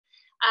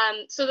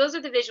So those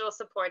are the visual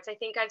supports. I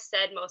think I've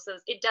said most of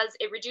those.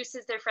 It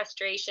reduces their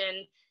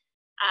frustration.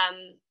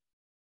 Um,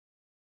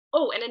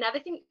 Oh, and another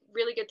thing,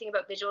 really good thing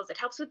about visuals, it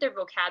helps with their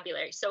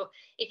vocabulary. So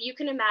if you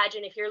can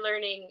imagine, if you're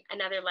learning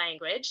another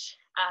language,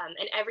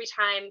 and every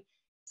time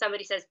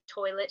somebody says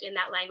toilet in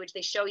that language,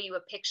 they show you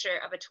a picture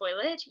of a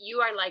toilet, you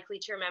are likely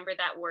to remember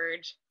that word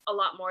a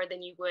lot more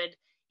than you would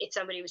if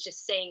somebody was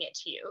just saying it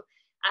to you.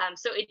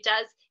 So it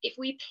does, if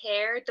we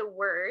pair the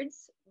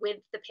words with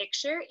the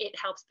picture, it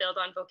helps build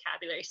on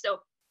vocabulary. So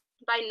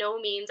by no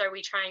means are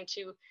we trying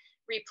to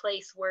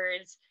replace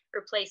words,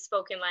 replace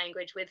spoken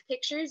language with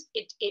pictures.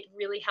 It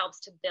really helps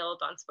to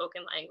build on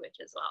spoken language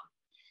as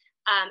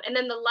well. And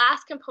then the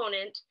last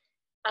component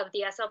of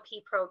the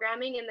SLP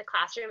programming in the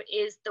classroom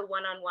is the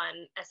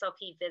one-on-one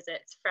SLP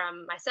visits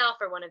from myself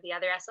or one of the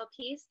other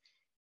SLPs.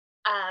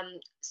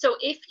 So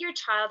if your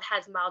child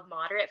has mild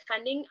moderate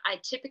funding, I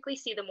typically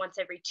see them once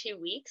every 2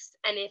 weeks.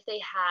 And if they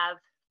have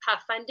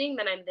PUF funding,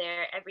 then I'm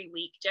there every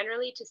week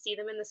generally to see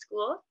them in the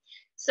school.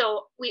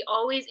 So we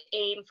always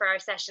aim for our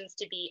sessions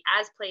to be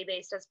as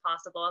play-based as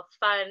possible,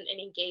 fun and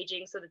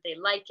engaging so that they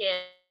like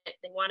it,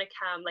 they want to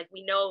come. Like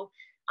we know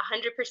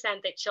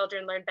 100% that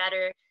children learn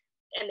better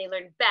and they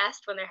learn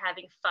best when they're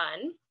having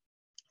fun.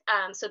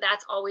 So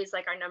that's always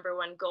like our number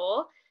one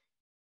goal.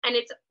 And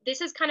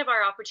this is kind of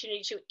our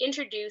opportunity to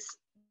introduce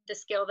the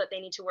skill that they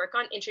need to work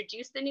on,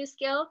 introduce the new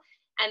skill,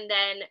 and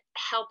then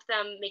help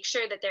them make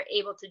sure that they're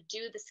able to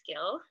do the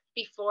skill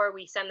before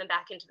we send them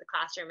back into the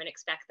classroom and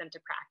expect them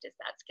to practice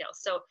that skill.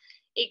 So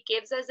it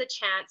gives us a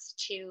chance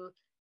to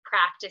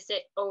practice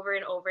it over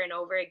and over and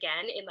over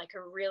again in like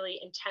a really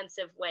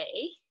intensive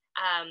way,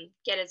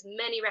 get as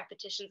many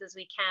repetitions as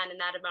we can in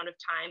that amount of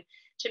time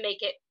to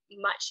make it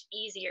much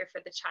easier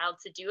for the child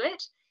to do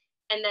it.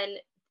 And then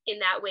in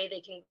that way,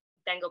 they can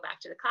then go back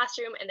to the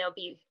classroom and they'll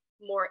be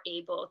more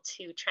able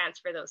to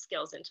transfer those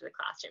skills into the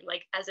classroom.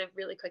 Like as a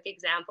really quick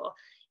example,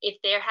 if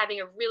they're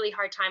having a really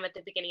hard time at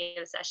the beginning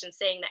of the session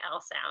saying the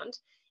L sound,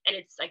 and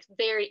it's like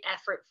very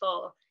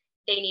effortful,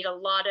 they need a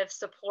lot of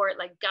support,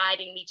 like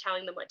guiding me,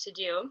 telling them what to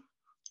do.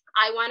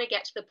 I want to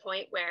get to the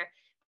point where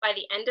by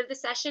the end of the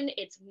session,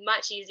 it's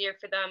much easier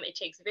for them. It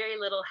takes very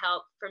little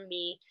help from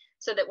me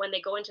so that when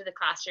they go into the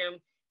classroom,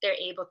 they're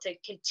able to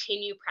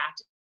continue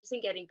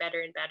practicing, getting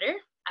better and better,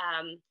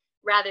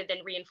 rather than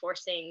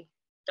reinforcing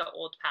the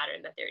old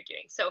pattern that they're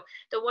doing. So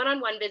the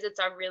one-on-one visits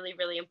are really,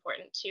 really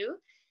important too.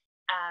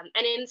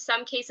 And in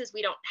some cases,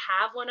 we don't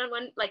have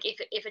one-on-one, like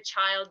if a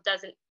child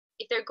doesn't,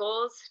 if their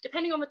goals,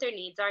 depending on what their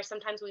needs are,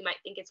 sometimes we might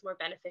think it's more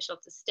beneficial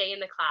to stay in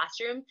the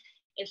classroom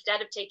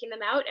instead of taking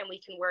them out, and we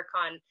can work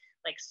on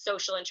like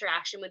social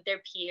interaction with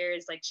their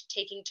peers, like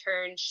taking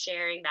turns,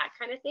 sharing, that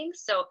kind of thing.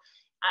 So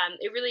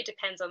it really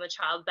depends on the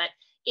child, but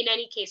in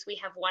any case, we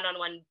have one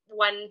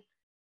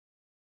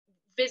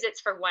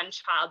visits for one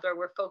child where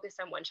we're focused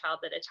on one child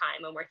at a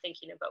time and we're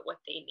thinking about what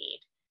they need.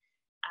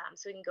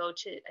 So we can go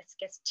to, I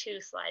guess, 2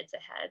 slides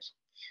ahead.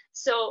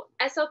 So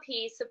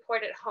SLP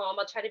support at home,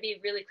 I'll try to be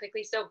really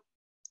quickly. So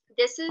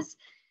this is,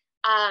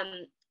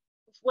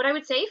 what I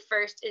would say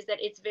first is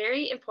that it's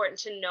very important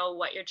to know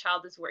what your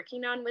child is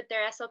working on with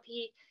their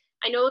SLP.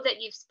 I know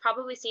that you've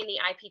probably seen the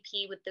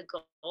IPP with the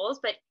goals,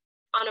 but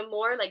on a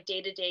more like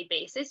day-to-day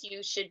basis,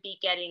 you should be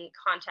getting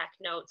contact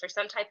notes or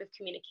some type of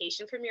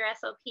communication from your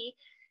SLP.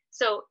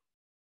 So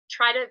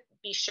try to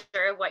be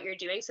sure of what you're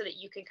doing so that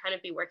you can kind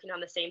of be working on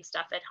the same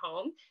stuff at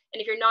home.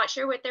 And if you're not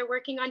sure what they're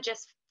working on,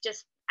 just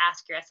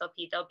ask your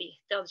SLP.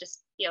 They'll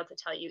just be able to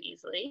tell you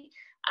easily.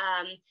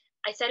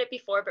 I said it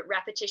before, but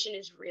repetition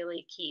is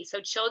really key. So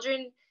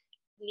children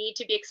need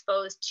to be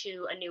exposed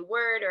to a new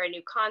word or a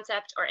new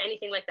concept or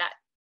anything like that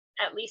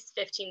at least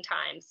 15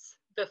 times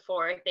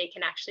before they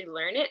can actually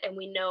learn it. And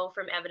we know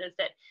from evidence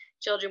that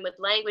children with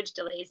language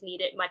delays need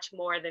it much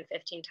more than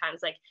 15 times,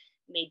 like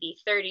maybe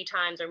 30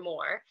 times or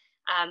more.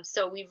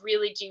 So we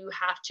really do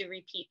have to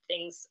repeat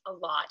things a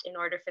lot in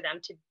order for them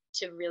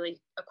to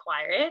really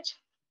acquire it.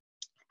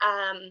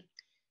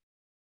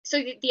 So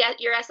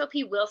your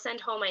SLP will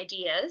send home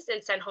ideas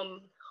and send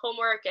home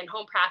homework and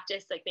home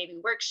practice, like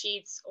maybe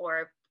worksheets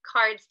or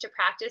cards to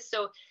practice.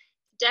 So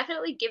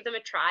definitely give them a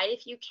try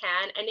if you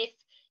can. And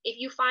if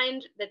you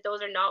find that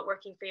those are not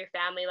working for your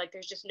family, like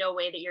there's just no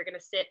way that you're going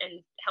to sit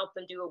and help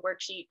them do a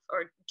worksheet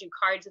or do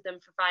cards with them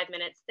for 5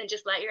 minutes, then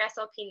just let your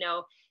SLP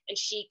know, and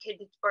she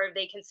could, or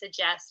they can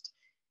suggest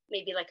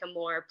maybe like a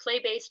more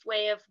play-based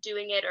way of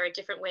doing it or a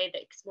different way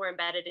that's more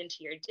embedded into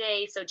your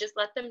day. So just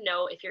let them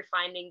know if you're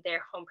finding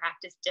their home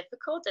practice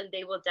difficult, and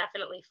they will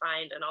definitely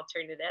find an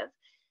alternative.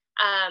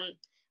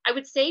 I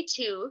would say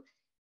too,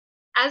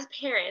 as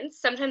parents,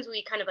 sometimes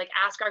we kind of like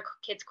ask our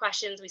kids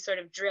questions, we sort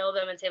of drill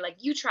them and say like,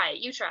 you try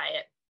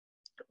it.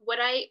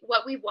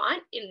 What we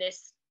want in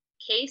this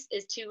case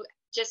is to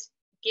just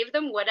give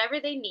them whatever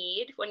they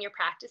need when you're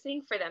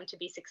practicing for them to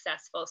be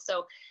successful.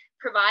 So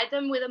provide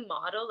them with a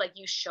model, like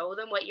you show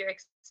them what you're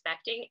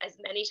expecting as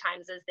many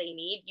times as they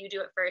need. You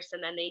do it first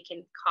and then they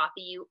can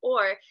copy you,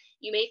 or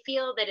you may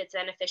feel that it's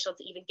beneficial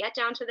to even get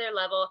down to their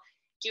level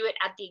do it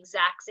at the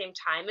exact same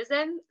time as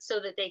them so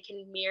that they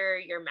can mirror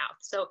your mouth.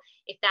 So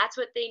if that's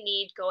what they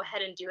need, go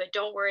ahead and do it.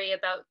 Don't worry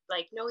about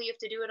like, no, you have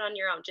to do it on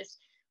your own. Just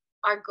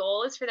our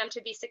goal is for them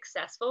to be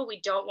successful. We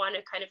don't want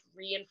to kind of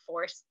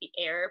reinforce the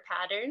error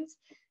patterns.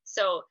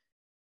 So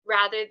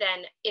rather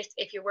than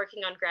if you're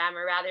working on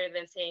grammar, rather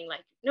than saying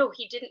like, no,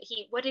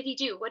 what did he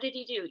do? What did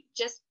he do?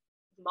 Just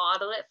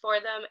model it for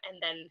them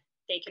and then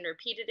they can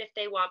repeat it if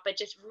they want, but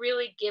just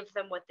really give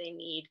them what they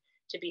need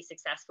to be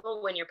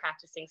successful when you're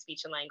practicing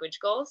speech and language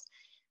goals.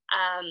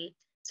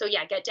 So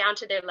yeah, get down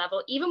to their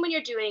level. Even when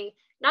you're doing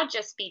not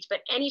just speech, but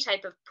any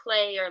type of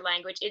play or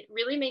language, it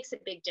really makes a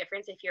big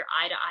difference if you're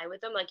eye to eye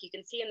with them. Like you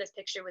can see in this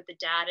picture with the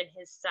dad and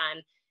his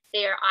son,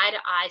 they are eye to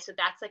eye. So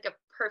that's like a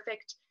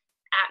perfect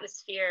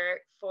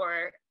atmosphere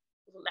for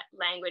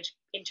language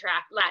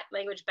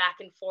back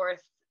and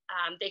forth.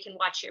 They can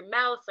watch your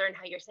mouth, learn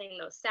how you're saying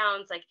those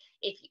sounds. Like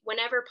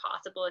whenever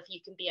possible, if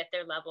you can be at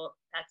their level,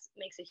 that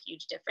makes a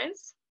huge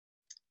difference.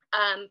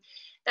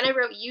 Then I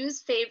wrote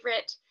use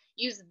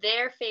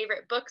their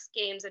favorite books,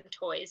 games, and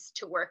toys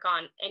to work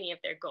on any of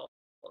their goals.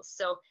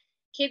 So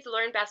kids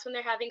learn best when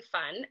they're having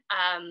fun.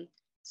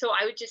 So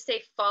I would just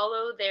say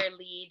follow their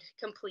lead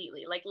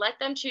completely. Like let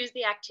them choose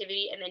the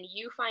activity and then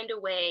you find a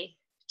way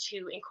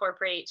to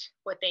incorporate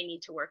what they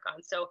need to work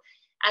on. So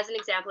as an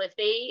example,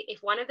 if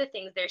one of the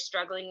things they're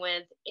struggling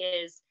with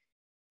is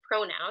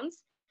pronouns,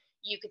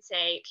 you could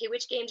say, okay,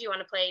 which game do you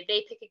want to play?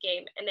 They pick a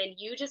game and then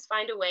you just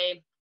find a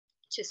way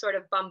to sort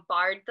of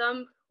bombard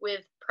them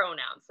with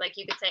pronouns. Like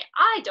you could say,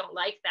 I don't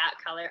like that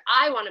color.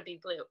 I want to be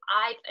blue.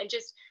 And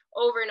just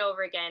over and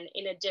over again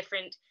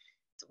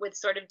with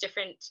sort of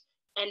different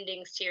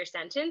endings to your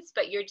sentence,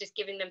 but you're just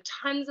giving them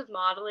tons of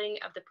modeling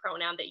of the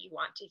pronoun that you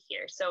want to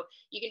hear. So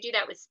you can do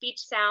that with speech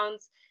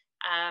sounds,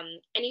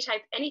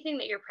 anything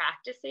that you're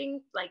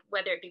practicing, like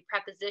whether it be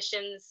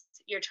prepositions,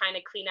 you're trying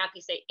to clean up,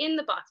 you say in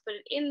the box, put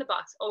it in the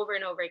box over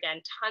and over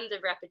again, tons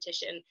of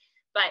repetition,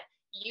 but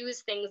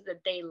use things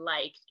that they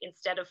like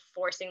instead of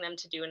forcing them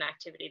to do an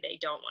activity they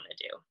don't want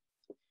to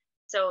do.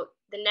 So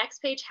the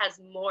next page has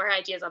more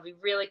ideas. I'll be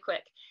really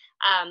quick.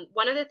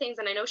 One of the things,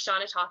 and I know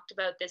Shauna talked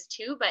about this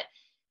too, but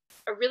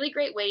a really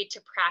great way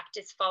to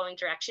practice following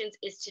directions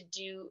is to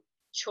do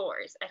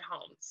chores at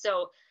home.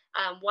 So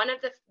one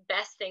of the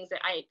best things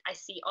that I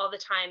see all the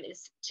time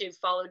is to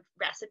follow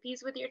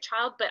recipes with your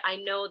child, but I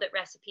know that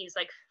recipes,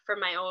 like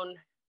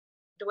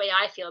the way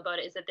I feel about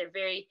it is that they're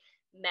very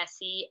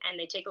messy and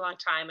they take a long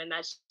time, and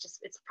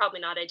it's probably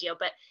not ideal.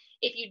 But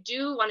if you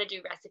do want to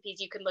do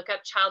recipes, you can look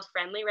up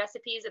child-friendly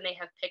recipes and they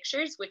have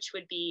pictures, which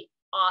would be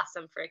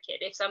awesome for a kid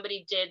if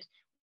somebody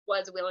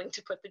was willing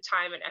to put the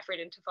time and effort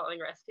into following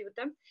a recipe with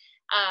them.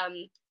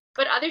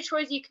 But other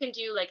chores you can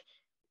do, like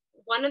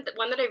one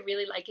that I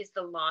really like is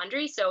the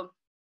laundry. So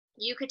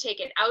you could take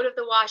it out of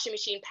the washing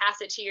machine,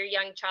 pass it to your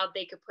young child.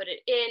 They could put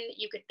it in.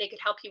 They could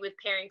help you with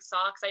pairing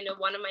socks. I know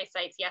one of my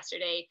sites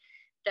yesterday,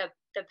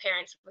 the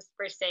parents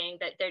were saying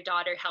that their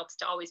daughter helps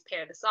to always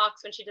pair the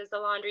socks when she does the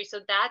laundry. So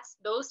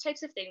those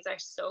types of things are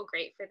so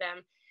great for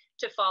them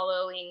to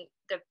following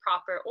the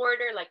proper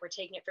order. Like we're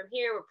taking it from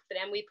here,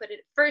 then we put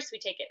it first, we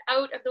take it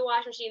out of the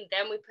washing machine,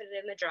 then we put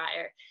it in the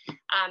dryer,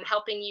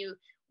 helping you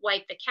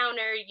wipe the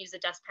counter, use a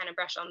dustpan and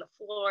brush on the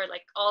floor,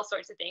 like all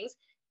sorts of things.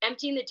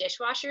 Emptying the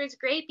dishwasher is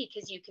great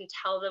because you can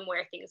tell them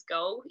where things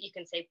go. You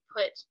can say,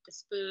 put the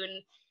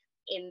spoon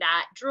in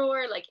that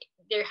drawer. Like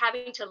they're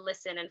having to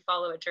listen and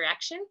follow a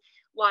direction.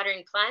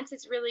 Watering plants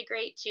is really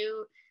great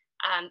too.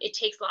 It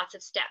takes lots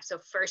of steps. So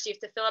first you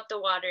have to fill up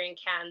the watering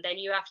can, then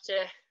you have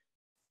to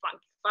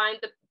find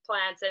the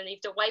plants, and you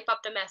have to wipe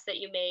up the mess that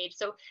you made.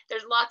 So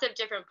there's lots of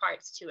different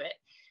parts to it.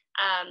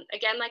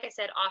 Again, like I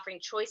said, offering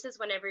choices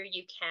whenever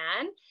you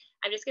can.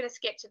 I'm just going to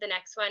skip to the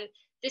next one.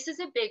 This is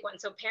a big one.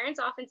 So parents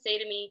often say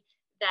to me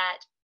that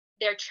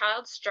their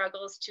child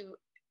struggles to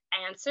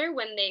answer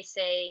when they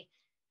say,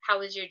 how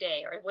was your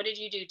day? Or what did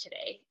you do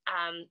today?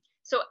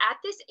 So at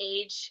this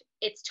age,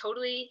 it's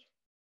totally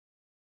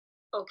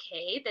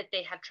okay that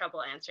they have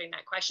trouble answering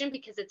that question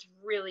because it's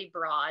really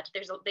broad.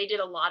 They did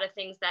a lot of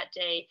things that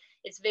day.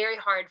 It's very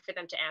hard for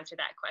them to answer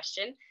that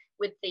question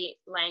with the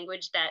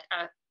language that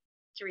a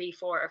 3,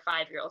 4, or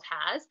 5-year-old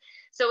has.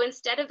 So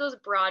instead of those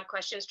broad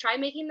questions, try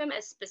making them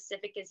as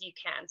specific as you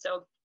can.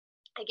 So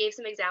I gave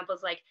some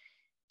examples like,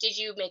 did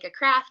you make a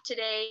craft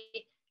today?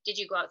 Did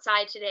you go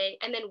outside today?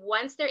 And then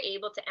once they're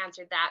able to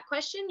answer that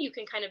question, you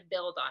can kind of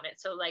build on it.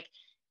 So like,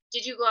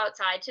 did you go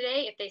outside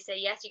today? If they say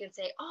yes, you can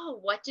say, oh,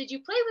 what did you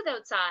play with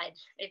outside?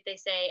 If they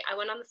say, I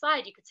went on the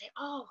slide, you could say,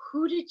 oh,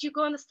 who did you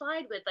go on the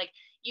slide with? Like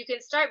you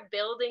can start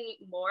building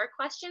more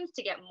questions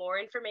to get more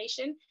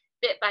information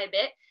bit by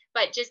bit,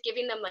 but just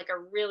giving them like a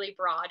really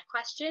broad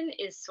question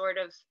is sort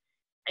of,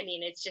 I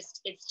mean, it's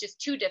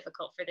just too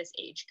difficult for this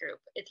age group.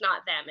 It's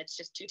not them, it's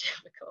just too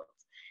difficult.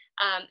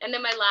 And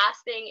then my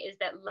last thing is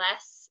that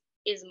less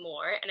is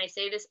more. And I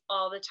say this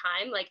all the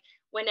time, like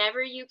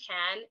whenever you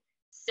can,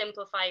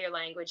 simplify your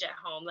language at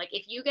home. Like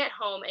if you get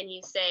home and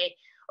you say,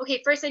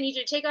 okay, first I need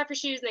you to take off your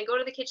shoes and then go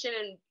to the kitchen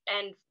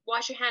and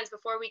wash your hands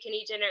before we can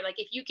eat dinner. Like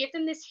if you give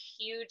them this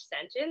huge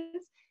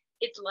sentence,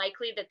 it's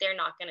likely that they're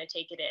not going to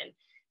take it in.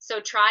 So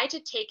try to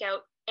take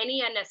out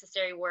any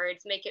unnecessary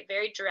words, make it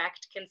very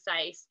direct,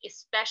 concise,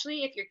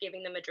 especially if you're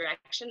giving them a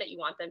direction that you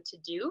want them to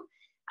do.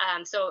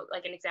 So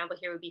like an example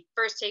here would be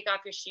first take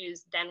off your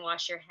shoes, then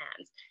wash your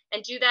hands,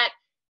 and do that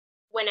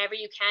whenever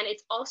you can.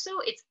 It's also,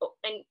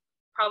 and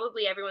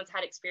probably everyone's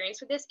had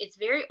experience with this, it's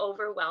very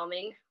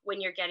overwhelming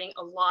when you're getting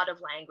a lot of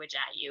language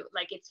at you.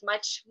 Like it's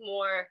much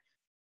more,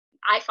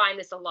 I find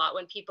this a lot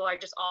when people are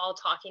just all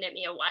talking at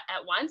me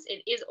at once.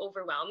 It is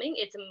overwhelming.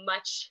 It's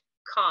much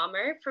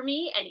calmer for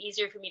me and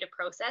easier for me to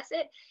process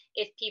it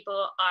if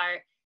people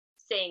are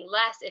saying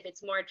less, if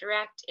it's more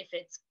direct, if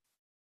it's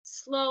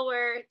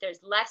slower, there's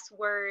less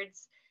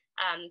words.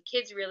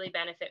 Kids really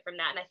benefit from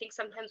that. And I think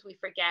sometimes we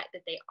forget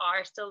that they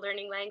are still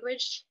learning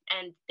language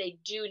and they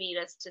do need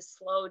us to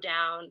slow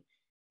down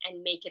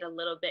and make it a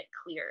little bit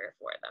clearer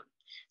for them.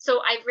 So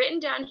I've written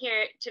down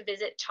here to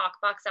visit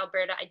TalkBox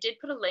Alberta. I did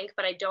put a link,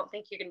 but I don't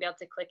think you're going to be able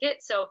to click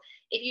it. So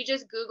if you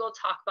just Google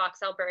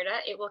TalkBox Alberta,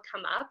 it will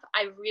come up.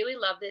 I really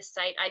love this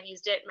site. I've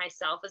used it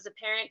myself as a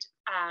parent,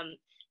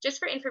 just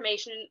for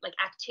information, like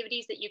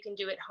activities that you can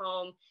do at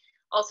home.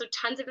 Also,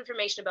 tons of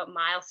information about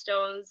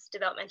milestones,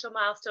 developmental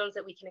milestones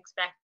that we can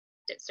expect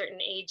at certain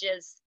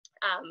ages.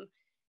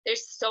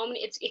 There's so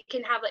many. It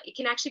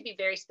can actually be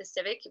very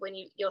specific. When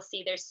you'll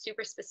see there's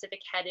super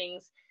specific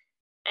headings,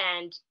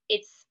 and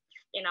it's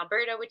in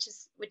Alberta, which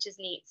is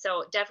neat.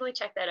 So definitely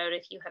check that out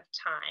if you have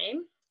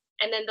time.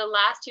 And then the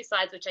last two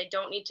slides, which I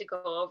don't need to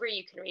go over,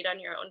 you can read on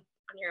your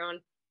own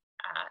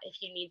if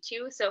you need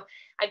to. So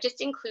I've just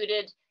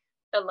included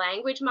the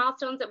language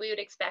milestones that we would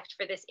expect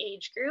for this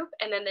age group.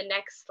 And then the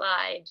next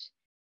slide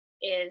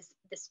is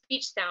the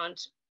speech sound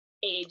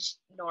age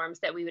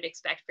norms that we would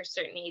expect for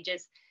certain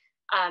ages.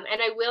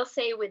 And I will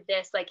say with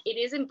this, like, it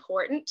is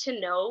important to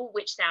know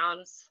which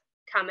sounds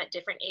come at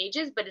different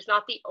ages, but it's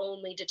not the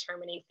only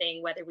determining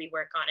thing whether we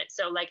work on it.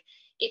 So like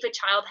if a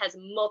child has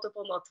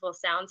multiple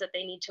sounds that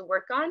they need to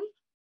work on,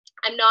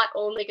 I'm not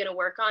only going to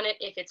work on it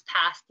if it's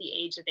past the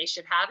age that they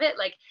should have it.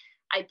 Like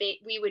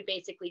we would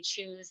basically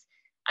choose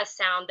a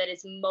sound that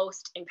is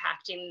most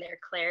impacting their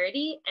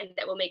clarity and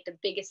that will make the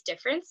biggest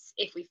difference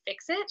if we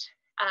fix it.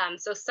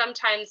 So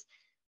sometimes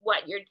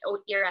what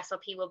your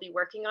SLP will be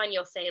working on,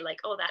 you'll say like,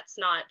 oh, that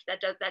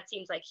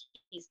seems like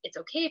it's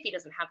okay if he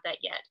doesn't have that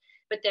yet,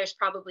 but there's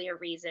probably a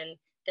reason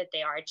that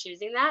they are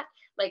choosing that.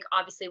 Like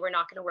obviously we're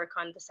not going to work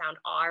on the sound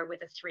R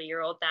with a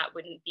 3-year-old. That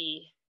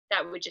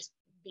would just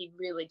be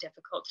really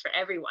difficult for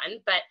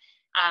everyone. But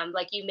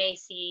like you may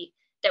see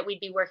that we'd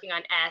be working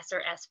on S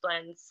or S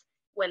blends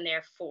when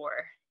they're 4,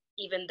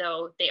 even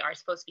though they are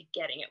supposed to be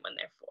getting it when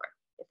they're 4,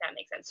 if that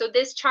makes sense. So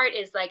this chart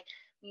is like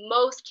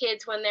most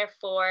kids when they're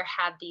 4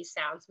 have these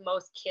sounds.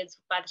 Most kids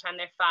by the time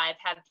they're 5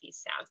 have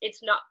these sounds.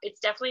 It's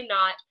definitely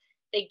not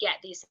they get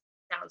these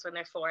sounds when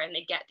they're 4 and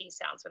they get these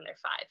sounds when they're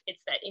 5.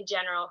 It's that in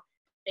general,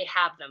 they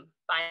have them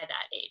by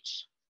that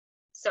age.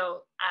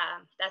 So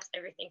that's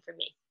everything for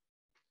me.